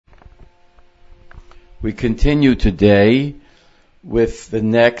We continue today with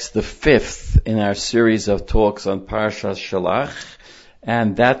the fifth in our series of talks on Parshas Shelach,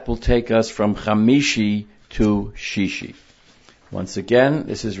 and that will take us from Chamishi to Shishi. Once again,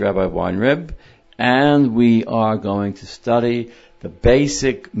 this is Rabbi Weinreb, and we are going to study the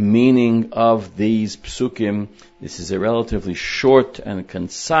basic meaning of these psukim. This is a relatively short and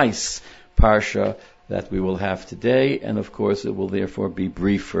concise parsha that we will have today, and of course it will therefore be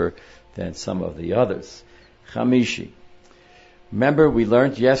briefer than some of the others. Chamishi. Remember, we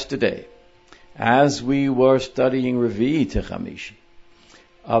learned yesterday, as we were studying Revi'i to Chamishi,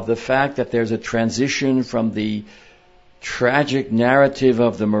 of the fact that there's a transition from the tragic narrative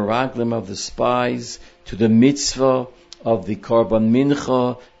of the Meraglim, of the spies, to the mitzvah of the Korban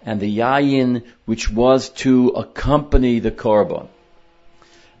Mincha and the Yayin, which was to accompany the Korban.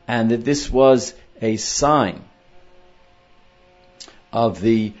 And that this was a sign of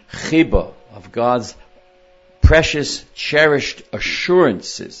the Chiba, of God's precious, cherished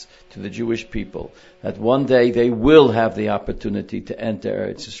assurances to the Jewish people that one day they will have the opportunity to enter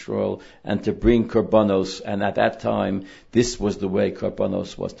Eretz Yisrael and to bring Korbanos, and at that time, this was the way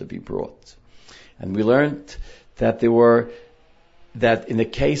Korbanos was to be brought. And we learned that that in the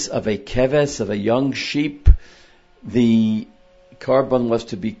case of a keves, of a young sheep, the Korban was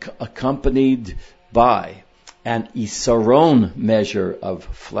to be accompanied by an isaron measure of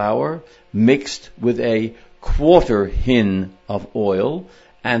flour mixed with a quarter hin of oil,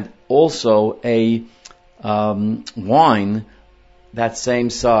 and also a wine that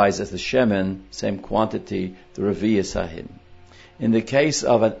same size as the shemen, same quantity, the revi'is hahin. In the case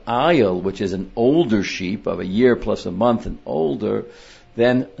of an ayil, which is an older sheep of a year plus a month and older,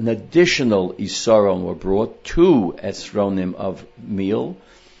 then an additional isaron were brought, 2 esronim of meal,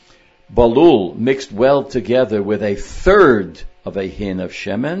 balul mixed well together with a third of a hin of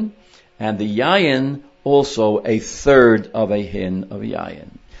shemen, and the yayin also a third of a hin of yayin.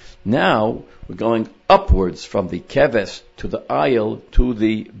 Now we're going upwards from the keves to the ayil to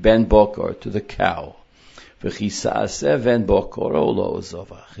the ben bokor, to the cow. If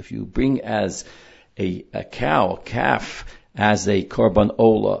you bring as a calf, as a korban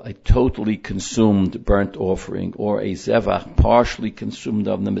ola, a totally consumed burnt offering, or a zevach, partially consumed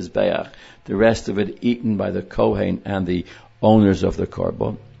of the mizbeach, the rest of it eaten by the kohen and the owners of the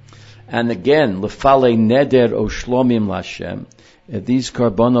korban. And again, lefale neder o shlomim lashem, if these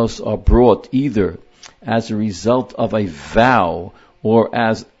korbanos are brought either as a result of a vow or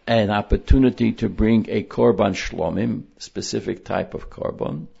as an opportunity to bring a korban shlomim, specific type of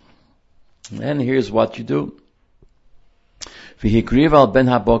korban, then here's what you do. You have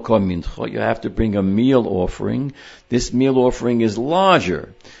to bring a meal offering. This meal offering is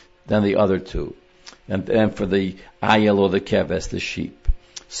larger than the other two. And for the ayel or the keves, the sheep.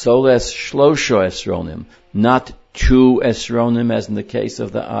 Soles shlosho esronim, not 2 esronim as in the case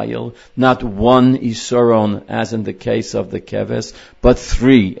of the ayel, not 1 isaron as in the case of the keves, but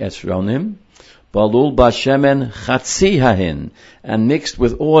 3 esronim. Balul bashemen chatzi hahin, and mixed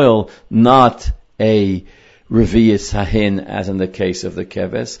with oil, not a revi'is hahin as in the case of the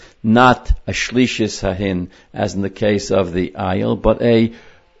keves, not a shlishis hahin as in the case of the ayel, but a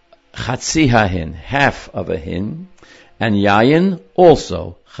chatzi hahin, half of a hin, and yayin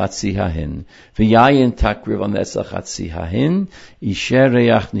also chatzi hahin. V'yayin takriv anesa chatzi hahin, isher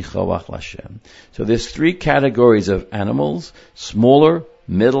reach nichovach lashem. So there's 3 categories of animals: smaller,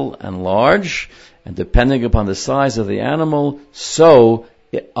 middle, and large. And depending upon the size of the animal, so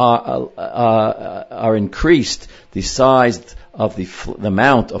are increased the size of the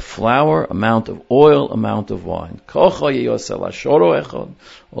amount of flour, amount of oil, amount of wine.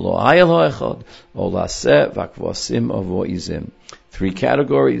 3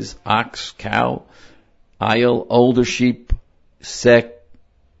 categories: ox, cow, ayil, older sheep, sek,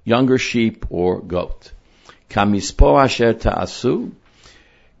 younger sheep, or goat. Kamispo asher ta'asu,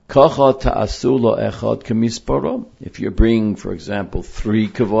 if you bring, for example, 3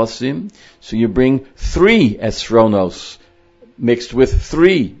 kavosim, so you bring 3 esronos mixed with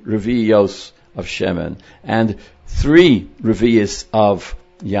 3 revi'os of shemen and 3 revi'is of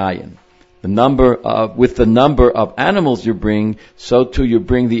yayin. With the number of animals you bring, so too you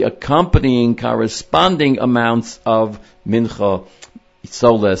bring the accompanying corresponding amounts of mincha,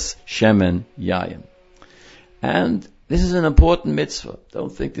 soles, shemen, yayin. And this is an important mitzvah.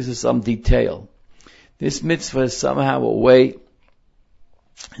 Don't think this is some detail. This mitzvah is somehow a way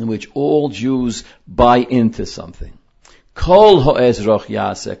in which all Jews buy into something. Kol ha'ezroch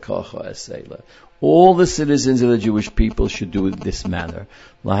yaseh kol ha'esela. All the citizens of the Jewish people should do it this manner.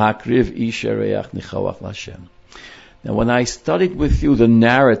 Lahakriv isha reach nichavach lashem. Now when I studied with you the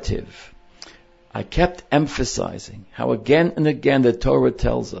narrative I kept emphasizing how again and again the Torah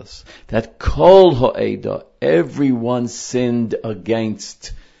tells us that Kol Ha'eda, everyone sinned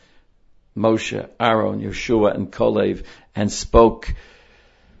against Moshe, Aaron, Yeshua, and Kalev, and spoke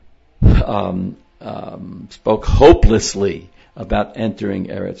hopelessly about entering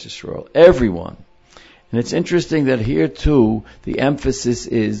Eretz Yisrael. Everyone. And it's interesting that here too, the emphasis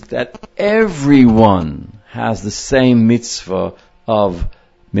is that everyone has the same mitzvah of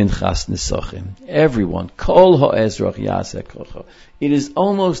Minchas Nesachim. Everyone. Kol ha'ezrach yaseh kocho. It is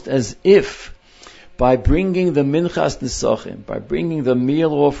almost as if by bringing the Minchas Nesachim, by bringing the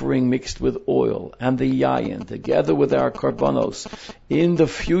meal offering mixed with oil and the yayin together with our korbanos, in the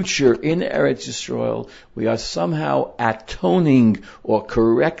future, in Eretz Yisrael, we are somehow atoning or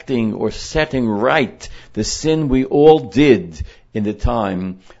correcting or setting right the sin we all did in the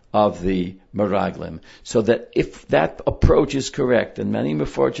time of the Meraglim. So that if that approach is correct, and many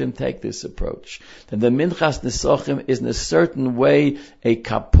Meforshim take this approach, then the Minchas Nesachim is in a certain way a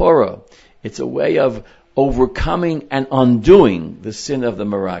kapora. It's a way of overcoming and undoing the sin of the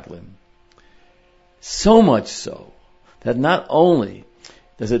Meraglim. So much so that not only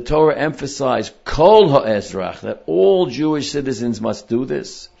does the Torah emphasize Kol Ha'ezrach, that all Jewish citizens must do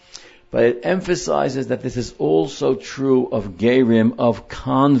this, but it emphasizes that this is also true of Gerim, of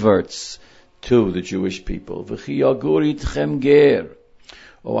converts to the Jewish people. V'chi yagur itchem ger,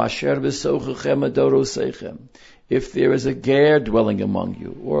 o asher v'sochechem adorosechem. If there is a ger dwelling among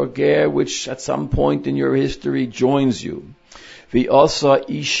you, or a ger which at some point in your history joins you, v'asa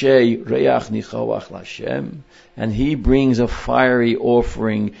ishei reach nichoach l'Hashem, and he brings a fiery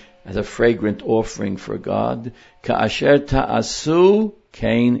offering as a fragrant offering for God, ka'asher ta'asu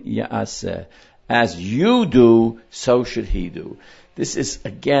kain ya'aseh. As you do, so should he do. This is,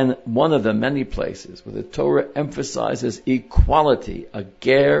 again, one of the many places where the Torah emphasizes equality. A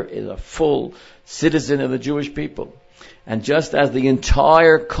ger is a full citizen of the Jewish people. And just as the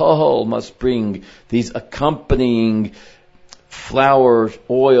entire kohol must bring these accompanying flour,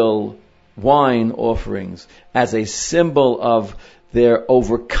 oil, wine offerings as a symbol of their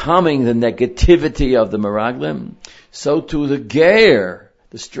overcoming the negativity of the Meraglim, so too the ger,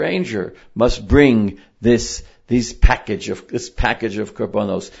 the stranger, must bring this package of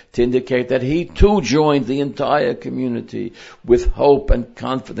korbanos to indicate that he too joined the entire community with hope and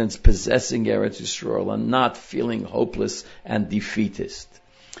confidence, possessing Eretz Yisrael and not feeling hopeless and defeatist.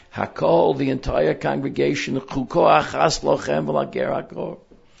 Hakol, the entire congregation,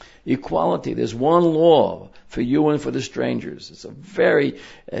 equality. There's one law for you and for the strangers. It's a very,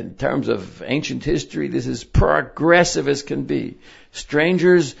 in terms of ancient history, this is progressive as can be.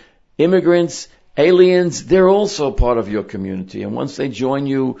 Strangers, immigrants, aliens, they're also part of your community. And once they join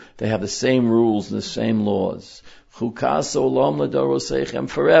you, they have the same rules and the same laws. Chukas olam ladorosechem,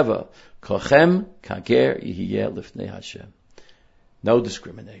 forever. Kochem kager yihiyeh lifnei Hashem. No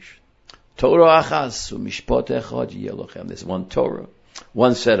discrimination. Torah achas u'mishpot echad yiheh lochem. There's one Torah,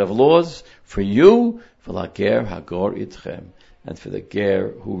 one set of laws for you, for la ger hagor itchem, and for the ger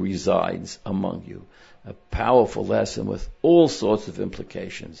who resides among you. A powerful lesson with all sorts of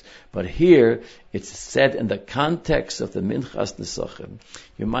implications. But here, it's said in the context of the Minchas Nesachim.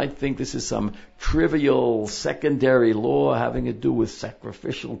 You might think this is some trivial secondary law having to do with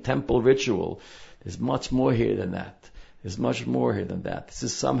sacrificial temple ritual. There's much more here than that. There's much more here than that. This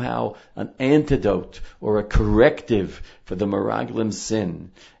is somehow an antidote or a corrective for the Meraglim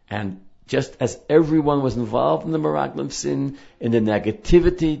sin. And just as everyone was involved in the Meraglim sin, in the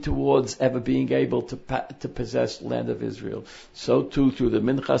negativity towards ever being able to possess the land of Israel, so too through the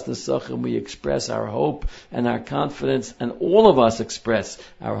Minchas Nesachim we express our hope and our confidence, and all of us express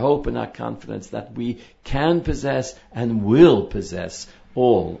our hope and our confidence that we can possess and will possess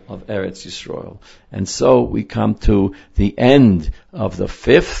all of Eretz Yisrael. And so we come to the end of the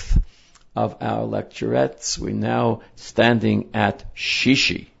fifth of our lecturettes. We're now standing at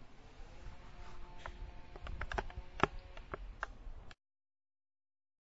Shishi.